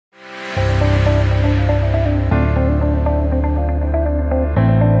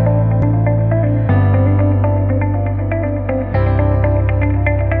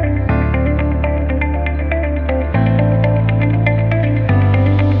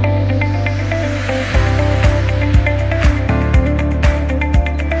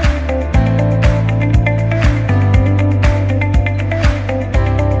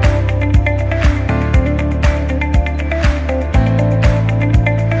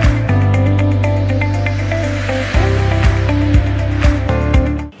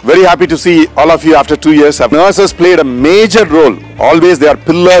Very happy to see all of you after 2 years. Nurses played a major role. Always they are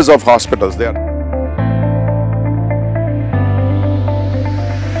pillars of hospitals. They are.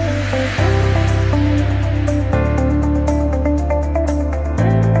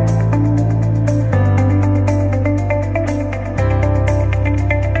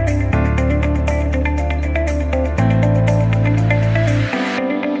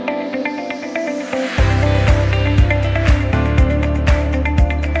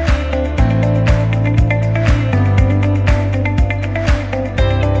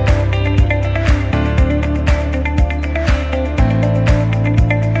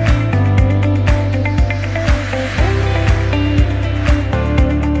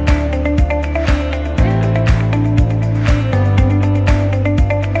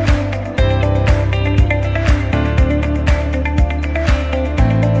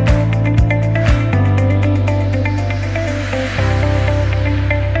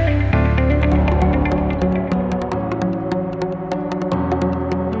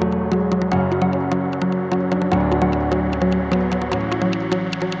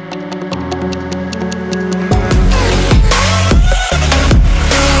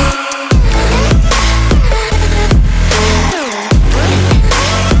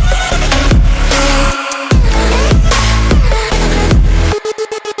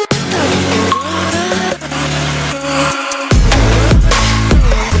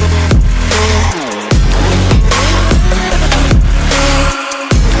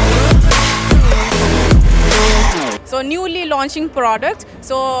 So newly launching products.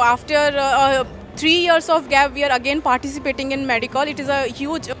 So after 3 years of gap, we are again participating in Medicall. It is a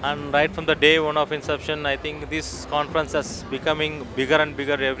huge. And right from the day one of inception, I think this conference is becoming bigger and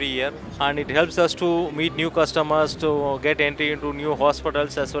bigger every year. And it helps us to meet new customers, to get entry into new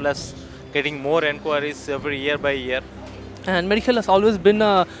hospitals, as well as getting more enquiries every year by year. And Medicall has always been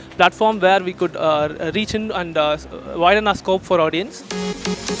a platform where we could reach in and widen our scope for audience.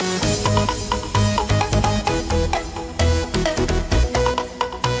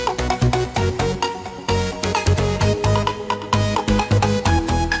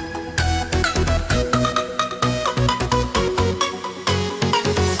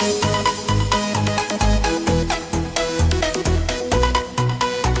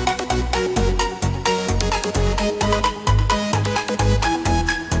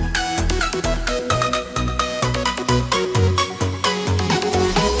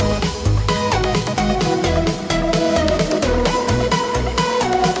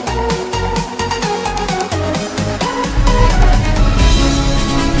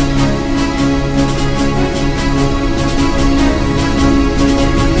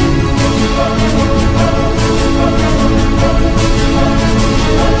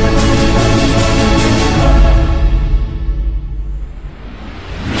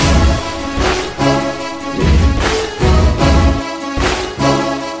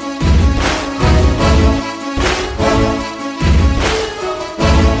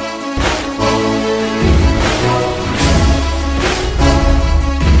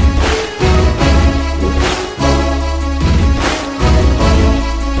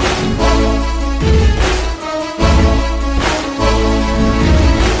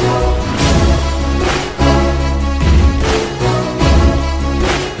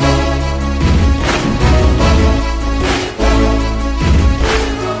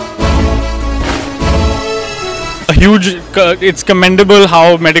 It's commendable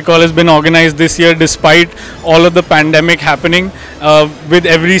how Medicall has been organized this year despite all of the pandemic happening, with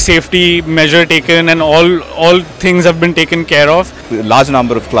every safety measure taken and all things have been taken care of. A large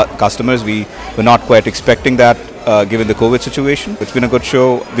number of customers, we were not quite expecting that given the COVID situation. It's been a good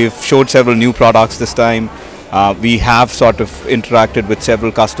show. We've showed several new products this time. We have sort of interacted with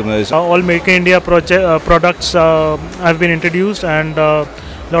several customers. All Make in India products have been introduced, and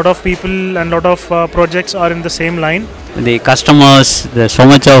lot of people and lot of projects are in the same line. The customers, there's so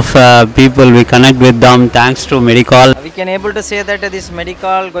much of people, we connect with them thanks to Medicall. We can able to say that this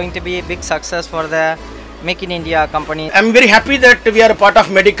Medicall going to be a big success for the Make in India company. I'm very happy that we are a part of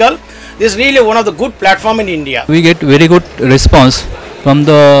Medicall. This is really one of the good platform in India. We get very good response from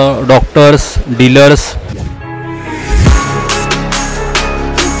the doctors, dealers.